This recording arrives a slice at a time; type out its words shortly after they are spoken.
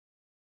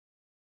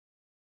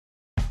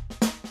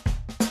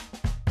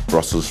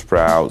Brussels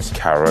sprouts,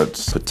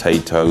 carrots,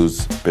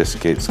 potatoes,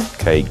 biscuits,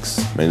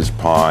 cakes, mince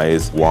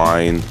pies,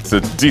 wine. It's a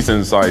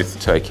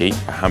decent-sized turkey,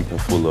 a hamper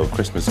full of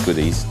Christmas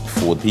goodies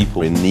for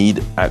people in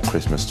need at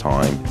Christmas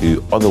time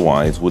who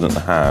otherwise wouldn't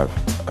have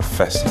a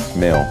festive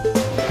meal.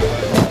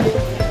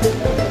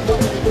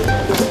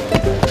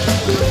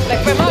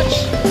 Thank you very much.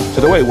 So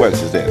the way it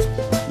works is this.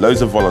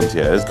 Loads of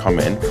volunteers come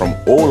in from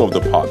all of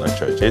the partner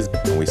churches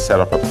and we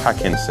set up a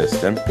packing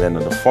system. Then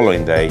on the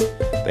following day,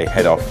 they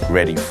head off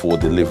ready for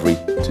delivery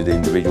to the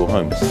individual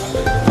homes.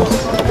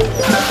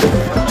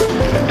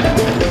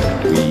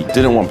 We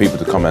didn't want people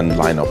to come and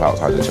line up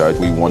outside the church.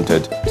 We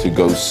wanted to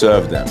go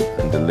serve them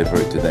and deliver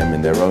it to them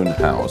in their own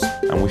house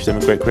and wish them a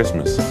great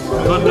Christmas.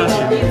 God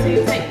bless you. You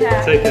too. Take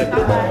care. Take care.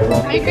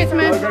 Bye-bye. Merry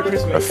Christmas. Merry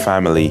Christmas. A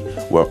family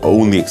were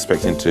only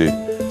expecting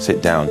to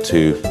sit down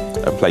to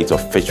a plate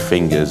of fish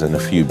fingers and a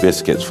few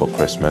biscuits for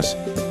Christmas.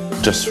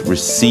 Just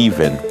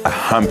receiving a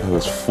hamper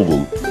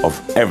full of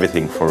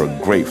everything for a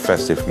great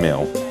festive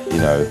meal, you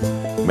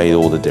know, made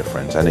all the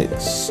difference. And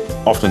it's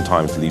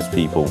oftentimes leaves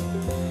people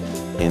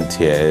in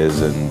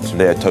tears and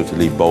they're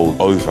totally bowled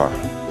over.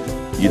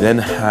 You then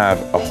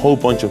have a whole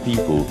bunch of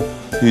people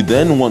who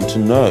then want to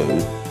know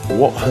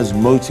what has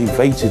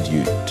motivated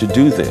you to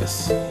do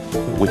this,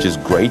 which is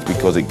great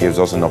because it gives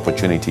us an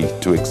opportunity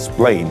to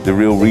explain the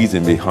real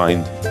reason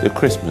behind the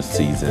Christmas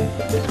season.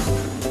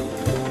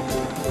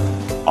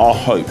 Our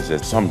hope is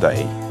that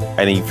someday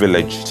any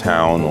village,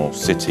 town or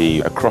city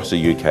across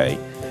the UK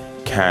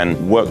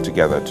can work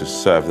together to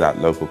serve that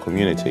local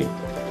community.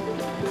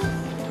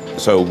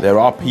 So there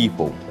are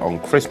people on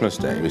Christmas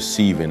Day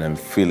receiving and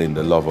feeling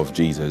the love of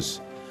Jesus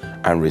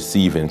and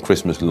receiving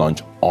Christmas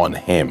lunch on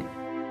Him.